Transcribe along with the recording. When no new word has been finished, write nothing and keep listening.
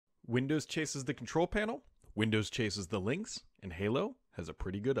Windows chases the control panel, Windows chases the links, and Halo has a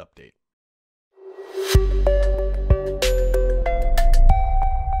pretty good update.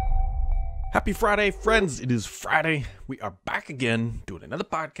 Happy Friday, friends. It is Friday. We are back again doing another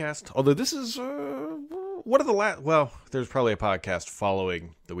podcast. Although this is one of the last, well, there's probably a podcast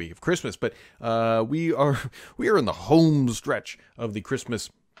following the week of Christmas, but we are in the home stretch of the Christmas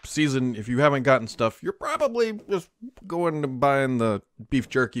season. If you haven't gotten stuff, you're probably just going and buying the beef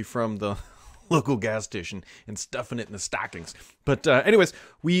jerky from the local gas station and stuffing it in the stockings. But anyways,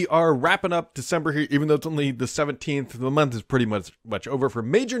 we are wrapping up December here, even though it's only the 17th. The month is pretty much over for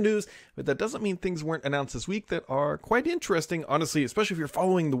major news, but that doesn't mean things weren't announced this week that are quite interesting, honestly, especially if you're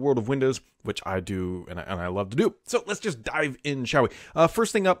following the world of Windows, which I do and I love to do. So let's just dive in, shall we?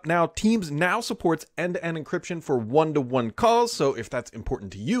 First thing up now, Teams now supports end-to-end encryption for one-to-one calls. So if that's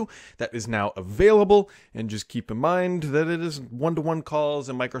important to you, that is now available. And just keep in mind that it is one-to-one calls,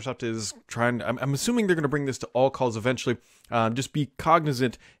 and Microsoft is trying, I'm assuming they're going to bring this to all calls eventually. Just be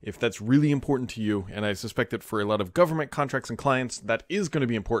cognizant if that's really important to you, and I suspect that for a lot of government contracts and clients, that is going to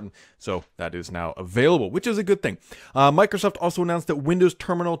be important, so that is now available, which is a good thing. Microsoft also announced that Windows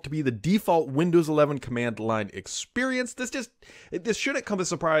Terminal to be the default Windows 11 command line experience. This shouldn't come as a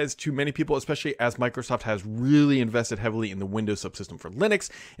surprise to many people, especially as Microsoft has really invested heavily in the Windows subsystem for Linux,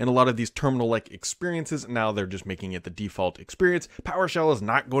 and a lot of these terminal-like experiences, now they're just making it the default experience. PowerShell is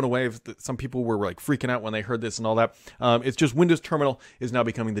not going away. Some people were like freaking out when they heard this and all that. It's just Windows Terminal is now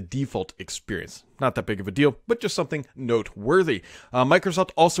becoming the default experience. Not that big of a deal, but just something noteworthy.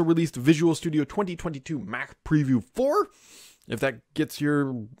 Microsoft also released Visual Studio 2022 Mac Preview 4. If that gets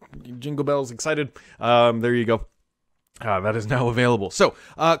your jingle bells excited, there you go. That is now available. So,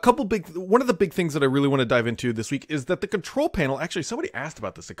 one of the big things that I really want to dive into this week is that the control panel, actually somebody asked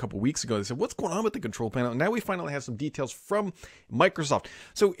about this a couple weeks ago. They said, what's going on with the control panel? And now we finally have some details from Microsoft.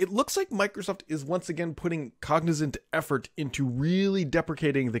 So it looks like Microsoft is once again putting cognizant effort into really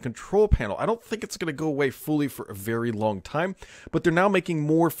deprecating the control panel. I don't think it's going to go away fully for a very long time, but they're now making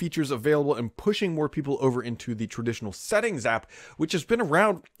more features available and pushing more people over into the traditional settings app, which has been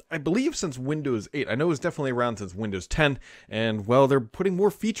around, I believe, since Windows 8. I know it's definitely around since Windows 10. And well, they're putting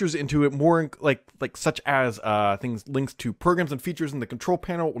more features into it, more like such as things links to programs and features in the control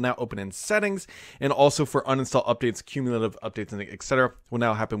panel will now open in settings, and also for uninstall updates, cumulative updates, and etc. will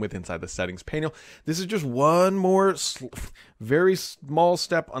now happen with inside the settings panel. This is just one more very small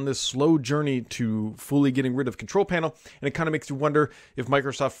step on this slow journey to fully getting rid of control panel, and it kind of makes you wonder if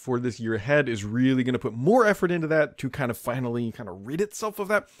Microsoft for this year ahead is really going to put more effort into that to kind of finally rid itself of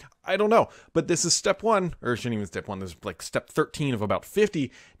that. I don't know, but this is step one, or it shouldn't even step one. This is like step 13 of about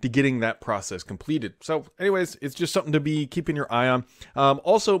 50 to getting that process completed. So anyways, it's just something to be keeping your eye on.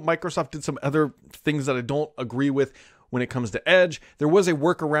 Also, Microsoft did some other things that I don't agree with when it comes to Edge. There was a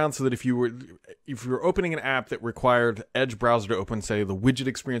workaround so that if you were opening an app that required Edge browser to open, say the widget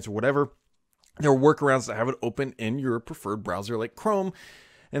experience or whatever, there were workarounds to have it open in your preferred browser like Chrome.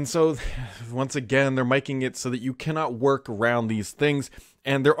 And so, once again, they're making it so that you cannot work around these things.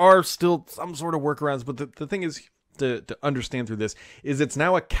 And there are still some sort of workarounds, but the thing is, to understand through this is it's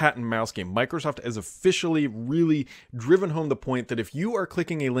now a cat and mouse game. Microsoft has officially really driven home the point that if you are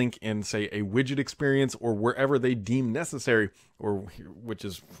clicking a link in, say, a widget experience or wherever they deem necessary, or which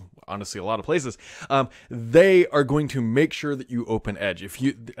is honestly a lot of places, they are going to make sure that you open Edge. If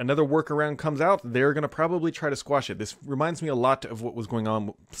another workaround comes out, they're going to probably try to squash it. This reminds me a lot of what was going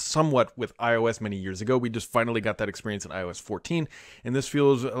on somewhat with iOS many years ago. We just finally got that experience in iOS 14, and this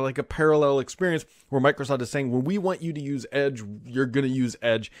feels like a parallel experience where Microsoft is saying, when we want you to use Edge, you're going to use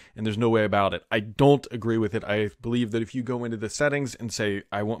Edge, and there's no way about it. I don't agree with it. I believe that if you go into the settings and say,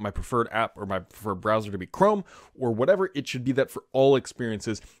 I want my preferred app or my preferred browser to be Chrome or whatever, it should be that for all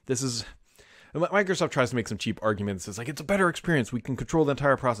experiences. Microsoft tries to make some cheap arguments. It's like, it's a better experience. We can control the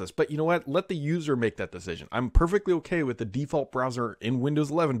entire process. But you know what? Let the user make that decision. I'm perfectly okay with the default browser in Windows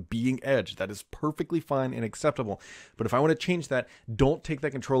 11 being Edge. That is perfectly fine and acceptable. But if I want to change that, don't take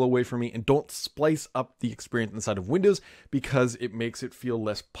that control away from me, and don't splice up the experience inside of Windows, because it makes it feel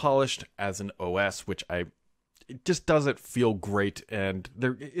less polished as an OS, which it just doesn't feel great, and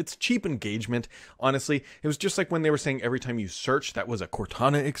it's cheap engagement, honestly. It was just like when they were saying every time you search, that was a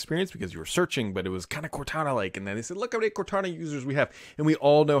Cortana experience because you were searching, but it was kind of Cortana-like, and then they said, look how many Cortana users we have, and we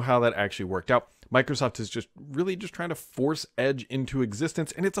all know how that actually worked out. Microsoft is just really just trying to force Edge into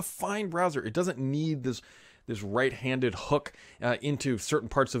existence, and it's a fine browser. It doesn't need this right-handed hook into certain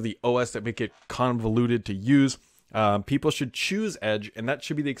parts of the OS that make it convoluted to use. People should choose Edge, and that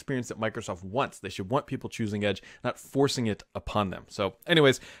should be the experience that Microsoft wants. They should want people choosing Edge, not forcing it upon them. So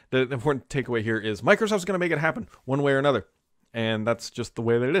anyways, the important takeaway here is Microsoft's going to make it happen one way or another. and that's just the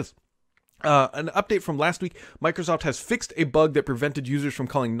way that it is. An update from last week, Microsoft has fixed a bug that prevented users from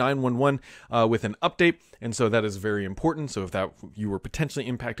calling 911 with an update, and so that is very important. So if you were potentially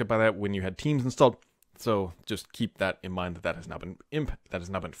impacted by that when you had Teams installed, so just keep that in mind that has not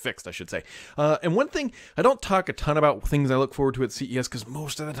been fixed, I should say. And one thing, I don't talk a ton about things I look forward to at CES because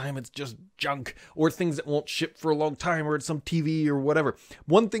most of the time it's just junk or things that won't ship for a long time or it's some TV or whatever.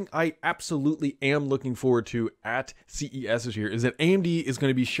 One thing I absolutely am looking forward to at CES this year is that AMD is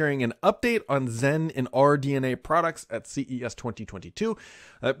going to be sharing an update on Zen and RDNA products at CES 2022.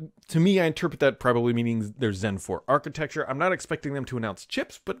 To me, I interpret that probably meaning their Zen 4 architecture. I'm not expecting them to announce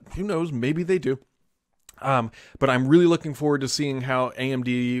chips, but who knows, maybe they do. But I'm really looking forward to seeing how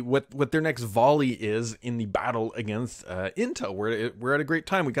AMD, what their next volley is in the battle against Intel. We're at a great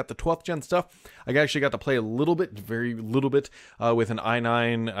time. We got the 12th gen stuff. I actually got to play a little bit, very little bit, with an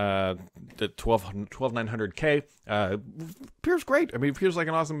i9, the 12900K. Appears great. I mean, it appears like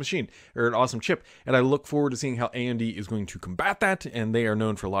an awesome machine, or an awesome chip. And I look forward to seeing how AMD is going to combat that. And they are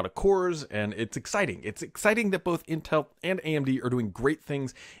known for a lot of cores, and it's exciting. It's exciting that both Intel and AMD are doing great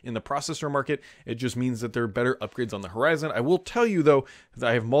things in the processor market. It just means that there are better upgrades on the horizon. I will tell you, though, that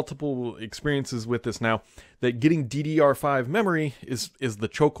I have multiple experiences with this now, that getting DDR5 memory is the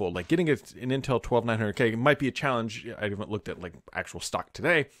chokehold. Like getting an Intel 12900K might be a challenge. I haven't looked at like actual stock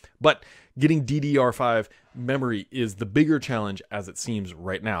today, but getting DDR5 memory is the bigger challenge as it seems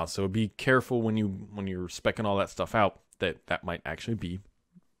right now. So be careful when you're speccing all that stuff out, that might actually be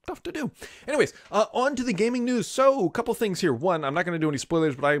tough to do. Anyways, on to the gaming news. So, a couple things here. One, I'm not going to do any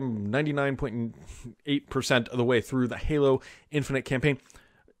spoilers, but I'm 99.8% of the way through the Halo Infinite campaign.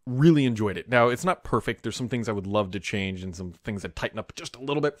 Really enjoyed it. Now, it's not perfect. There's some things I would love to change and some things that tighten up just a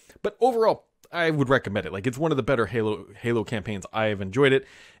little bit. But overall, I would recommend it. Like, it's one of the better Halo campaigns. I have enjoyed it,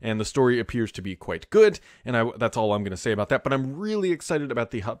 and the story appears to be quite good, and that's all I'm going to say about that. But I'm really excited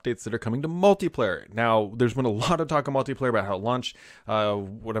about the updates that are coming to multiplayer. Now, there's been a lot of talk of multiplayer about how it launched, a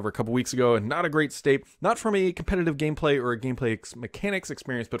couple weeks ago, and not a great state. Not from a competitive gameplay or a gameplay mechanics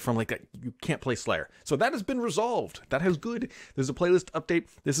experience, but from like you can't play Slayer. So that has been resolved. That has good. There's a playlist update.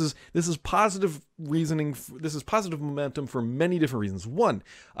 This is positive reasoning. This is positive momentum for many different reasons. One,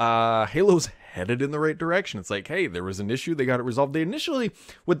 Halo's headed in the right direction. It's like, hey, there was an issue, they got it resolved. They initially,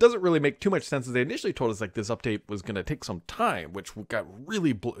 what doesn't really make too much sense is they initially told us like this update was going to take some time, which got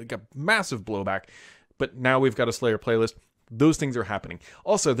massive blowback. But now we've got a Slayer playlist. Those things are happening.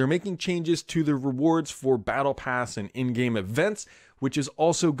 Also, they're making changes to the rewards for Battle Pass and in-game events, which is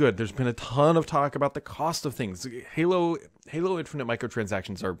also good. There's been a ton of talk about the cost of things. Halo Infinite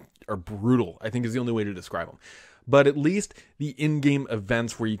microtransactions are brutal, I think is the only way to describe them. But at least the in-game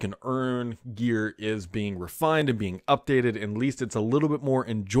events where you can earn gear is being refined and being updated. And at least it's a little bit more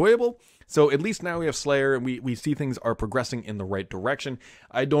enjoyable. So at least now we have Slayer and we see things are progressing in the right direction.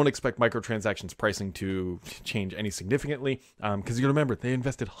 I don't expect microtransactions pricing to change any significantly because you remember they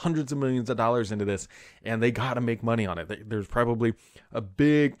invested hundreds of millions of dollars into this and they got to make money on it. There's probably a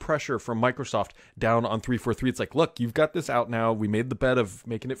big pressure from Microsoft down on 343. It's like, look, you've got this out now. We made the bet of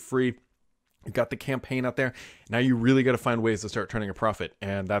making it free. You got the campaign out there. Now you really got to find ways to start turning a profit.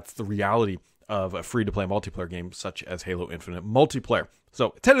 And that's the reality of a free-to-play multiplayer game such as Halo Infinite multiplayer.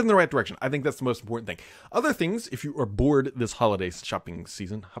 So it's headed in the right direction. I think that's the most important thing. Other things, if you are bored this holiday shopping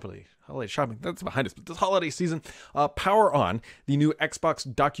season, holiday shopping, that's behind us, but this holiday season, Power On, the new Xbox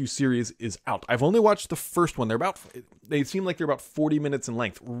docu-series is out. I've only watched the first one. They seem like they're about 40 minutes in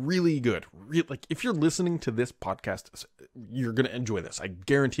length. Really good. Like if you're listening to this podcast, you're going to enjoy this. I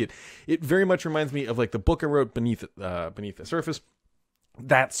guarantee it. It very much reminds me of like the book I wrote, Beneath the Surface.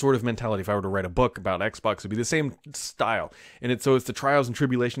 That sort of mentality, if I were to write a book about Xbox, would be the same style. And it's the trials and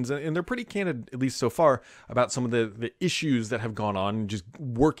tribulations, and they're pretty candid, at least so far, about some of the issues that have gone on and just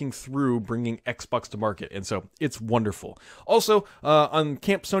working through bringing Xbox to market. And so it's wonderful. Also, on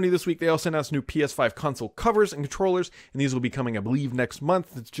Camp Sony this week, they also announced new PS5 console covers and controllers, and these will be coming, I believe, next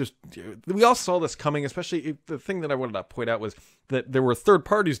month. It's just, we all saw this coming, especially the thing that I wanted to point out was that there were third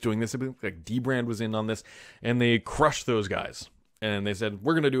parties doing this. I believe like D-Brand was in on this, and they crushed those guys. And they said,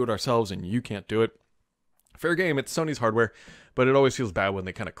 we're going to do it ourselves and you can't do it. Fair game, it's Sony's hardware, but it always feels bad when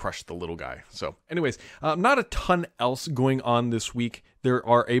they kind of crush the little guy. So anyways, not a ton else going on this week. There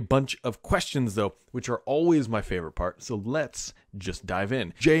are a bunch of questions, though, which are always my favorite part. So let's just dive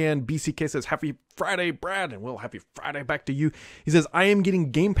in. JNBCK says, happy Friday, Brad. And well, happy Friday back to you. He says, I am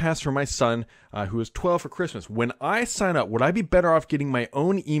getting Game Pass for my son, who is 12 for Christmas. When I sign up, would I be better off getting my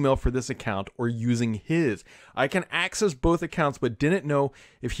own email for this account or using his? I can access both accounts, but didn't know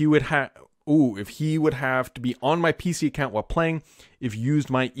if he would if he would have to be on my PC account while playing if used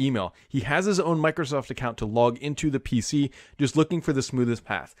my email. He has his own Microsoft account to log into the PC, just looking for the smoothest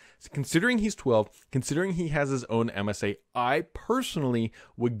path. So considering he's 12, considering he has his own MSA, I personally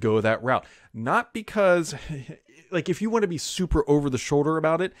would go that route. Not because, like, if you want to be super over the shoulder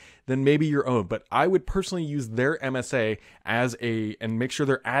about it, then maybe your own. But I would personally use their MSA and make sure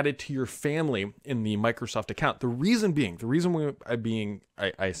they're added to your family in the Microsoft account. The reason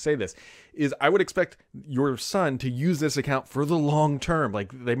I say this is I would expect your son to use this account for the long term.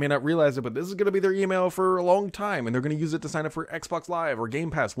 Like, they may not realize it, but this is going to be their email for a long time, and they're going to use it to sign up for Xbox Live or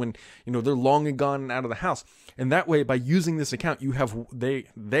Game Pass when, they're long and gone and out of the house. And that way, by using this account, you have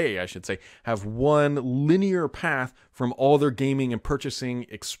I should say, have one linear path from all their gaming and purchasing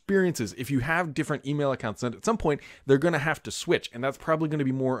experiences. If you have different email accounts, then at some point they're going to have to switch, and that's probably going to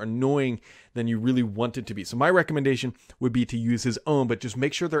be more annoying than you really want it to be. So my recommendation would be to use his own, but just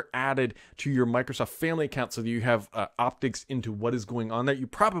make sure they're added to your Microsoft family account so that you have optics into what is going on there. You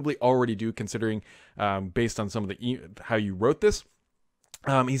probably already do, considering based on some of how you wrote this.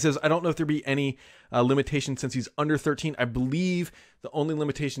 He says, I don't know if there'd be any limitations since he's under 13. I believe the only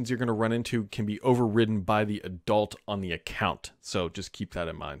limitations you're going to run into can be overridden by the adult on the account. So just keep that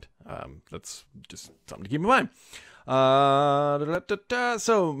in mind. That's just something to keep in mind.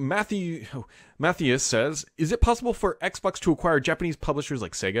 So Matthias says, is it possible for Xbox to acquire Japanese publishers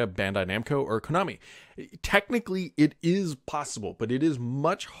like Sega, Bandai Namco, or Konami? Technically, it is possible, but it is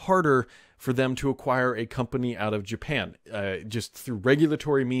much harder for them to acquire a company out of Japan. Just through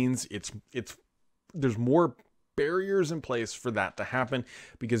regulatory means, there's more barriers in place for that to happen,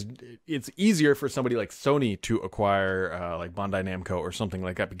 because it's easier for somebody like Sony to acquire like Bandai Namco or something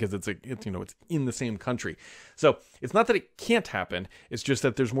like that, because it's in the same country. So it's not that it can't happen, it's just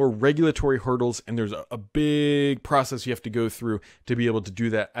that there's more regulatory hurdles, and there's a big process you have to go through to be able to do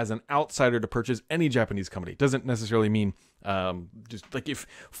that as an outsider to purchase any Japanese company. It doesn't necessarily mean just like if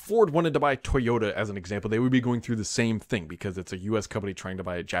Ford wanted to buy Toyota as an example, they would be going through the same thing because it's a US company trying to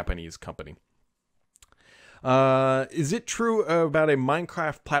buy a Japanese company. Is it true about a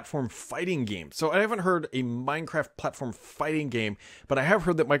Minecraft platform fighting game? So I haven't heard a Minecraft platform fighting game, but I have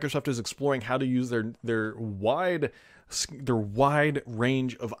heard that Microsoft is exploring how to use their wide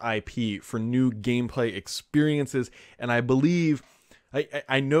range of IP for new gameplay experiences. And I believe,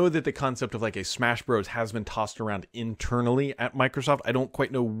 I know that the concept of like a Smash Bros has been tossed around internally at Microsoft. I don't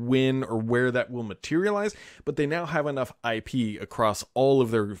quite know when or where that will materialize, but they now have enough IP across all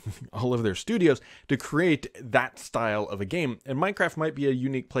of their studios to create that style of a game. And Minecraft might be a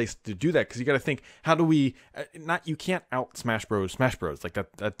unique place to do that, because you got to think, how do we you can't out Smash Bros. Like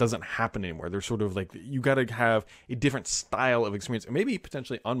that doesn't happen anymore. They're sort of like, you got to have a different style of experience, and maybe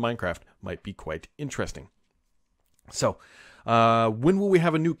potentially on Minecraft might be quite interesting. So, when will we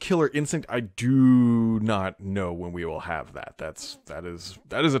have a new Killer Instinct? I do not know when we will have that. That is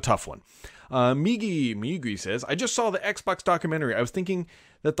a tough one. Migi says, I just saw the Xbox documentary. I was thinking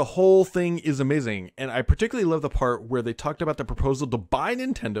that the whole thing is amazing, and I particularly love the part where they talked about the proposal to buy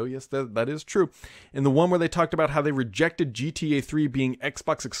Nintendo. Yes, that is true. And the one where they talked about how they rejected GTA 3 being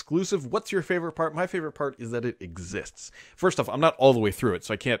Xbox exclusive. What's your favorite part? My favorite part is that it exists. First off, I'm not all the way through it,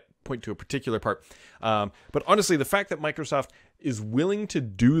 so I can't point to a particular part. But honestly, the fact that Microsoft is willing to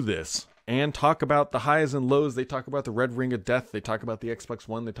do this and talk about the highs and lows, they talk about the red ring of death, they talk about the Xbox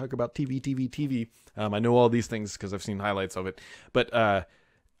One, they talk about TV. I know all these things because I've seen highlights of it. But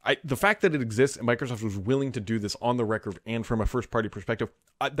the fact that it exists and Microsoft was willing to do this on the record and from a first-party perspective,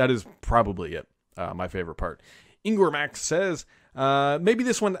 that is probably it. My favorite part. Ingor Max says, maybe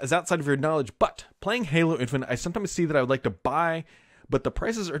this one is outside of your knowledge, but playing Halo Infinite, I sometimes see that I would like to buy, but the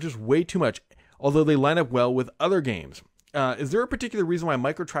prices are just way too much, although they line up well with other games. Is there a particular reason why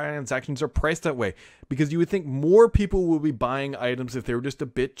microtransactions are priced that way? Because you would think more people will be buying items if they were just a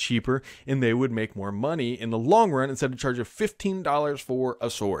bit cheaper, and they would make more money in the long run instead of charging $15 for a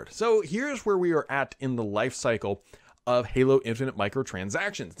sword. So here's where we are at in the life cycle of Halo Infinite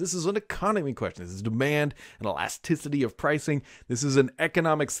microtransactions. This is an economy question. This is demand and elasticity of pricing. This is an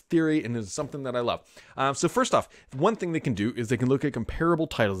economics theory, and it's something that I love. So first off, one thing they can do is they can look at comparable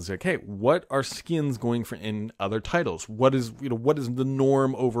titles and say, okay, what are skins going for in other titles? What is the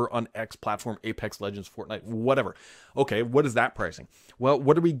norm over on X platform, Apex Legends, Fortnite, whatever? Okay, what is that pricing? Well,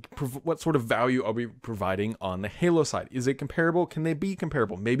 what sort of value are we providing on the Halo side? Is it comparable? Can they be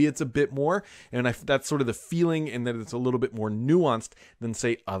comparable? Maybe it's a bit more, and that's sort of the feeling, and that it's It's a little bit more nuanced than,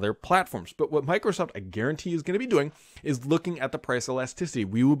 say, other platforms. But what Microsoft, I guarantee, is going to be doing is looking at the price elasticity.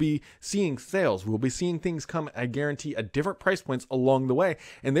 We will be seeing sales. We'll be seeing things come, I guarantee, at different price points along the way.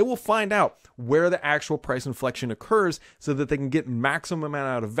 And they will find out where the actual price inflection occurs so that they can get maximum amount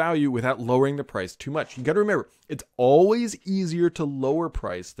out of value without lowering the price too much. You got to remember, it's always easier to lower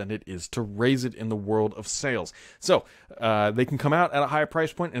price than it is to raise it in the world of sales. So they can come out at a higher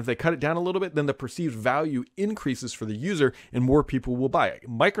price point, and if they cut it down a little bit, then the perceived value increases for the user and more people will buy it.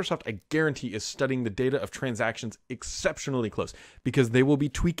 Microsoft, I guarantee, is studying the data of transactions exceptionally close because they will be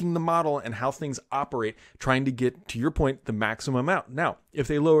tweaking the model and how things operate, trying to get, to your point, the maximum amount. Now, if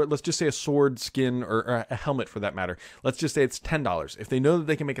they lower, let's just say a sword skin or a helmet for that matter, let's just say it's $10. If they know that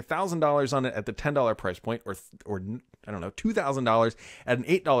they can make $1,000 on it at the $10 price point, or I don't know, $2,000 at an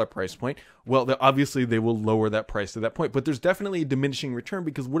 $8 price point, well, obviously they will lower that price to that point. But there's definitely a diminishing return,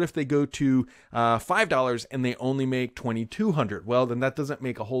 because what if they go to $5 and they only make $2,200? Well, then that doesn't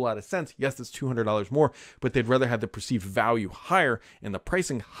make a whole lot of sense. Yes, it's $200 more, but they'd rather have the perceived value higher and the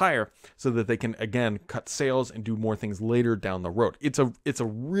pricing higher so that they can, again, cut sales and do more things later down the road. It's a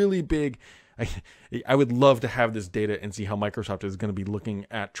really big... I would love to have this data and see how Microsoft is going to be looking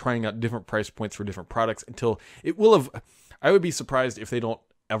at trying out different price points for different products until it will have... I would be surprised if they don't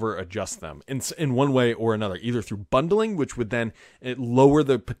ever adjust them in one way or another, either through bundling, which would then lower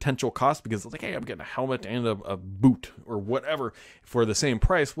the potential cost, because it's like, hey, I'm getting a helmet and a boot or whatever for the same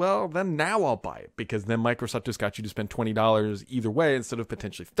price. Well, then now I'll buy it, because then Microsoft just got you to spend $20 either way instead of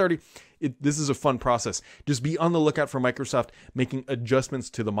potentially $30. This is a fun process. Just be on the lookout for Microsoft making adjustments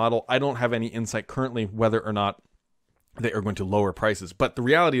to the model. I don't have any insight currently whether or not they are going to lower prices. But the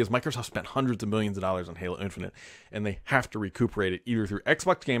reality is Microsoft spent hundreds of millions of dollars on Halo Infinite, and they have to recuperate it either through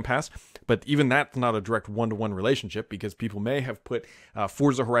Xbox Game Pass, but even that's not a direct one-to-one relationship, because people may have put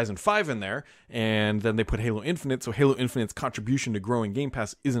Forza Horizon 5 in there, and then they put Halo Infinite, so Halo Infinite's contribution to growing Game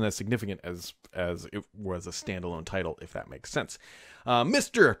Pass isn't as significant as it was a standalone title, if that makes sense.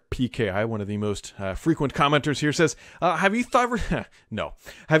 Mr. PKI, one of the most frequent commenters here, says, have you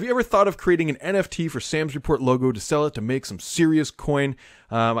ever thought of creating an NFT for Sam's Report logo to sell it to make some serious coin?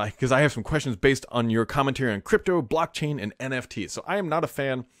 Because I have some questions based on your commentary on crypto, blockchain, and NFTs. So I am not a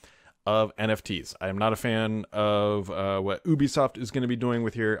fan of NFTs. I am not a fan of what Ubisoft is going to be doing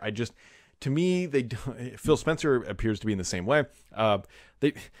with here. To me, Phil Spencer appears to be in the same way.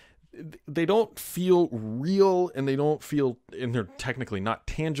 They don't feel real, and they're technically not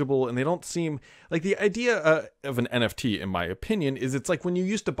tangible, and they don't seem like the idea of an NFT, in my opinion, is it's like when you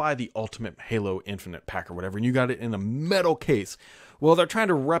used to buy the Ultimate Halo Infinite pack or whatever, and you got it in a metal case. Well, they're trying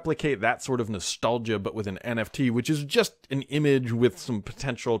to replicate that sort of nostalgia, but with an NFT, which is just an image with some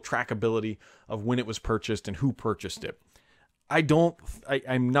potential trackability of when it was purchased and who purchased it.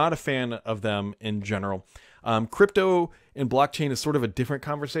 I'm not a fan of them in general. Crypto and blockchain is sort of a different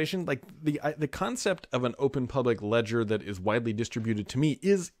conversation. Like the concept of an open public ledger that is widely distributed, to me,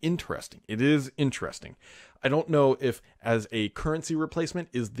 is interesting. It is interesting. I don't know if as a currency replacement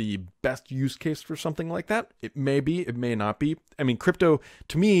is the best use case for something like that. It may be, it may not be. I mean, crypto,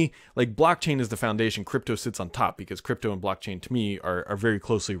 to me, like blockchain is the foundation. Crypto sits on top, because crypto and blockchain, to me, are very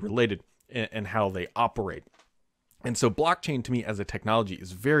closely related in how they operate. And so blockchain, to me, as a technology,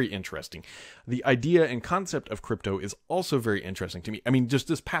 is very interesting. The idea and concept of crypto is also very interesting to me. I mean, just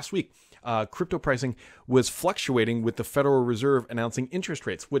this past week, crypto pricing was fluctuating with the Federal Reserve announcing interest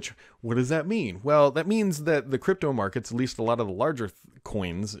rates, which, what does that mean? Well, that means that the crypto markets, at least a lot of the larger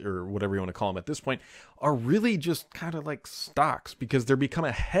coins, or whatever you want to call them at this point, are really just kind of like stocks, because they're become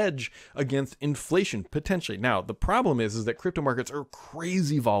a hedge against inflation, potentially. Now, the problem is that crypto markets are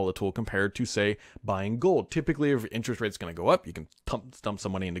crazy volatile compared to, say, buying gold. Typically, if interest rate's going to go up, you can dump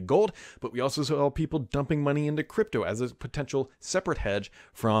some money into gold, but we also saw people dumping money into crypto as a potential separate hedge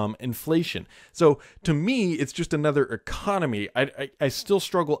from inflation. So to me, it's just another economy. I still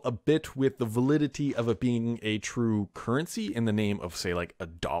struggle a bit with the validity of it being a true currency in the name of, say, like a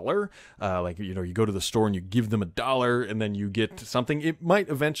dollar. Like, you know, you go to the store and you give them $1 and then you get something. It might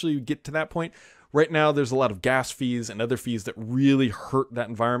eventually get to that point. Right now, there's a lot of gas fees and other fees that really hurt that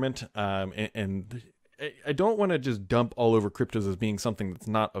environment. And I don't want to just dump all over cryptos as being something that's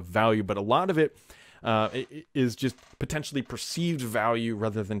not of value, but a lot of it is just potentially perceived value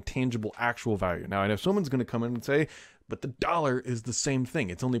rather than tangible actual value. Now, I know someone's going to come in and say, but the dollar is the same thing.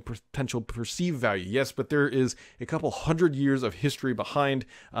 It's only potential perceived value. Yes, but there is a couple hundred years of history behind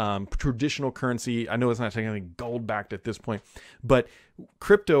traditional currency. I know it's not technically gold-backed at this point, but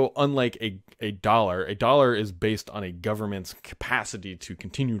crypto, unlike a dollar is based on a government's capacity to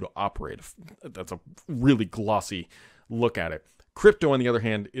continue to operate. That's a really glossy look at it. Crypto, on the other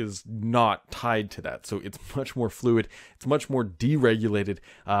hand, is not tied to that. So it's much more fluid. It's much more deregulated.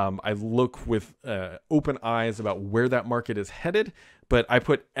 I look with open eyes about where that market is headed, but I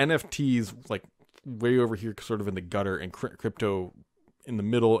put NFTs like way over here, sort of in the gutter, and crypto in the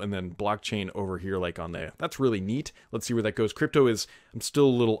middle, and then blockchain over here, like on there. That's really neat. Let's see where that goes. Crypto is, I'm still a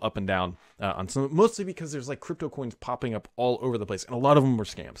little up and down on some, mostly because there's like crypto coins popping up all over the place, and a lot of them are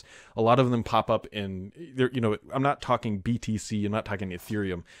scams. A lot of them pop up in there. You know, I'm not talking BTC. I'm not talking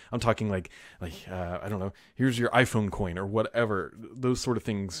Ethereum. I'm talking like I don't know. Here's your iPhone coin or whatever. Those sort of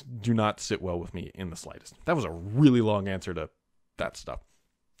things do not sit well with me in the slightest. That was a really long answer to that stuff.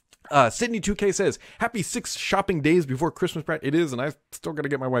 Sydney 2K says, happy 6 shopping days before Christmas, Brett. It is, and I've still got to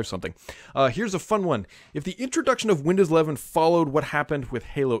get my wife something. Here's a fun one. If the introduction of Windows 11 followed what happened with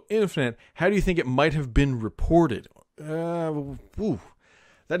Halo Infinite, how do you think it might have been reported? That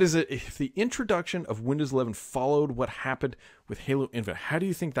is if the introduction of Windows 11 followed what happened with Halo Infinite, how do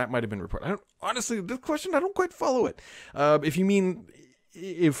you think that might have been reported? Honestly, this question, I don't quite follow it. If you mean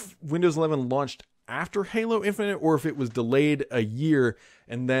if Windows 11 launched after Halo Infinite, or if it was delayed a year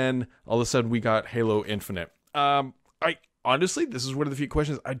and then all of a sudden we got Halo Infinite. I honestly, this is one of the few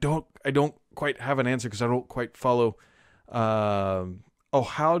questions I don't quite have an answer, because I don't quite follow.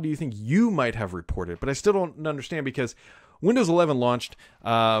 How do you think you might have reported? But I still don't understand, because Windows 11 launched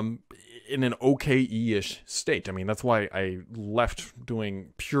in an okay-ish state. I mean, that's why I left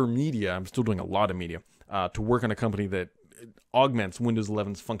doing pure media. I'm still doing a lot of media to work on a company that augments Windows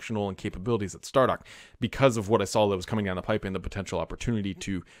 11's functional and capabilities at Stardock, because of what I saw that was coming down the pipe and the potential opportunity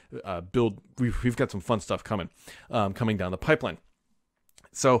to build. We've got some fun stuff coming down the pipeline.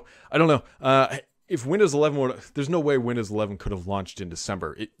 So I don't know if Windows 11 there's no way Windows 11 could have launched in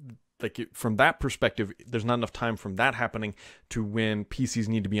December. From that perspective, there's not enough time from that happening to when PCs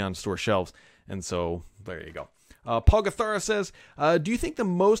need to be on store shelves. And so there you go. Paul Gathara says, do you think the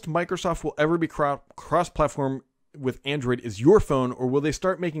most Microsoft will ever be cross-platform with Android is your phone, or will they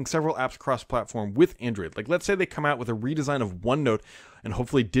start making several apps cross-platform with Android? Like, let's say they come out with a redesign of OneNote and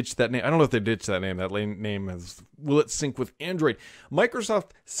hopefully ditch that name. I don't know if they ditch that name. That name will it sync with Android? Microsoft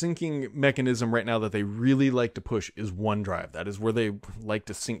syncing mechanism right now that they really like to push is OneDrive. That is where they like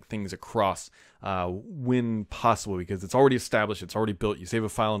to sync things across when possible, because it's already established, it's already built. You save a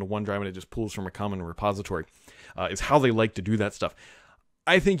file into OneDrive and it just pulls from a common repository. Is how they like to do that stuff.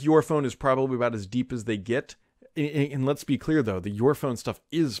 I think your phone is probably about as deep as they get. And let's be clear, though, the Your Phone stuff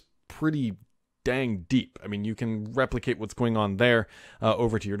is pretty dang deep. I mean, you can replicate what's going on there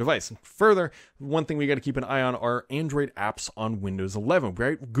over to your device. And further, one thing we got to keep an eye on are Android apps on Windows 11,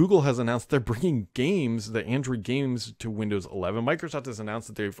 right? Google has announced they're bringing the Android games to Windows 11. Microsoft has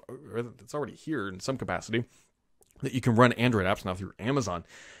announced that it's already here in some capacity, that you can run Android apps now through Amazon.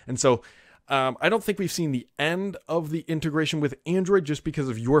 And so I don't think we've seen the end of the integration with Android, just because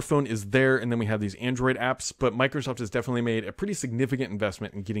of Your Phone is there, and then we have these Android apps, but Microsoft has definitely made a pretty significant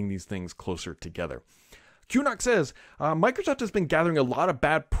investment in getting these things closer together. QNOC says, Microsoft has been gathering a lot of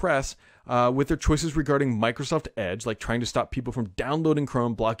bad press with their choices regarding Microsoft Edge, like trying to stop people from downloading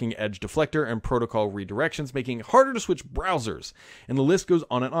Chrome, blocking Edge deflector and protocol redirections, making it harder to switch browsers. And the list goes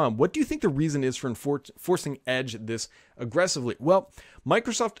on and on. What do you think the reason is for enforcing Edge this aggressively? Well,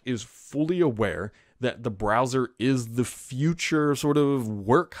 Microsoft is fully aware that the browser is the future sort of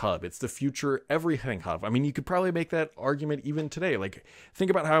work hub. It's the future everything hub. I mean, you could probably make that argument even today. Like,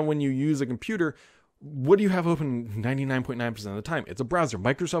 think about how when you use a computer, what do you have open 99.9% of the time? It's a browser.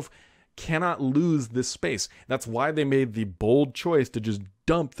 Microsoft cannot lose this space. That's why they made the bold choice to just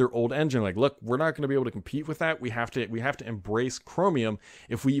dump their old engine. Like, look, we're not going to be able to compete with that. We have to embrace Chromium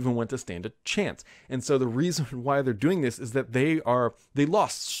if we even want to stand a chance. And so the reason why they're doing this is that they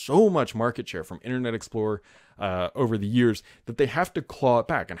lost so much market share from Internet Explorer over the years that they have to claw it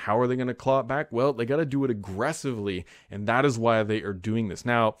back. And how are they going to claw it back? Well, they got to do it aggressively, and that is why they are doing this.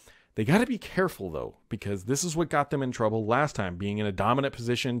 Now, they got to be careful, though, because this is what got them in trouble last time, being in a dominant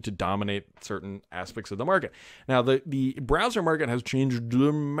position to dominate certain aspects of the market. Now, the browser market has changed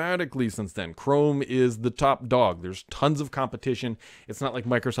dramatically since then. Chrome is the top dog. There's tons of competition. It's not like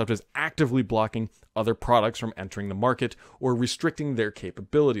Microsoft is actively blocking other products from entering the market or restricting their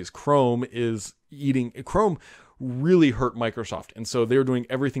capabilities. Chrome really hurt Microsoft, and so they're doing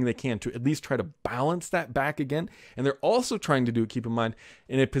everything they can to at least try to balance that back again. And they're also trying to do, keep in mind,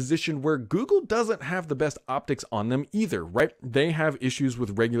 in a position where Google doesn't have the best optics on them either, right? They have issues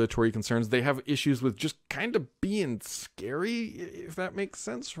with regulatory concerns. They have issues with just kind of being scary, if that makes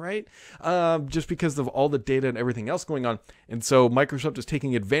sense, right? Just because of all the data and everything else going on. And so Microsoft is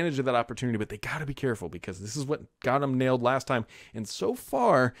taking advantage of that opportunity, but they got to be careful, because this is what got them nailed last time. And so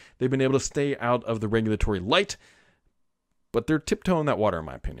far, they've been able to stay out of the regulatory light. but they're tiptoeing that water, in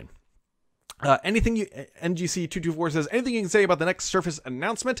my opinion. Anything you, NGC224 says, anything you can say about the next Surface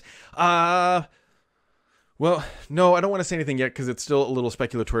announcement? Well, no, I don't want to say anything yet because it's still a little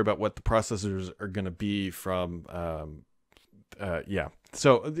speculatory about what the processors are going to be from. Yeah.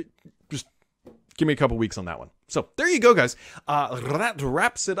 So just give me a couple weeks on that one. So there you go, guys. That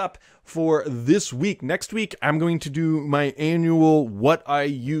wraps it up for this week. Next week, I'm going to do my annual What I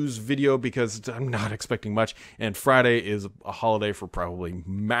Use video because I'm not expecting much. And Friday is a holiday for probably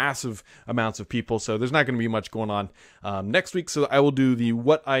massive amounts of people. So there's not going to be much going on next week. So I will do the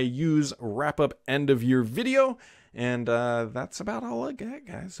What I Use wrap-up end-of-year video. And that's about all I got,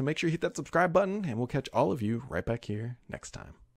 guys. So make sure you hit that subscribe button, and we'll catch all of you right back here next time.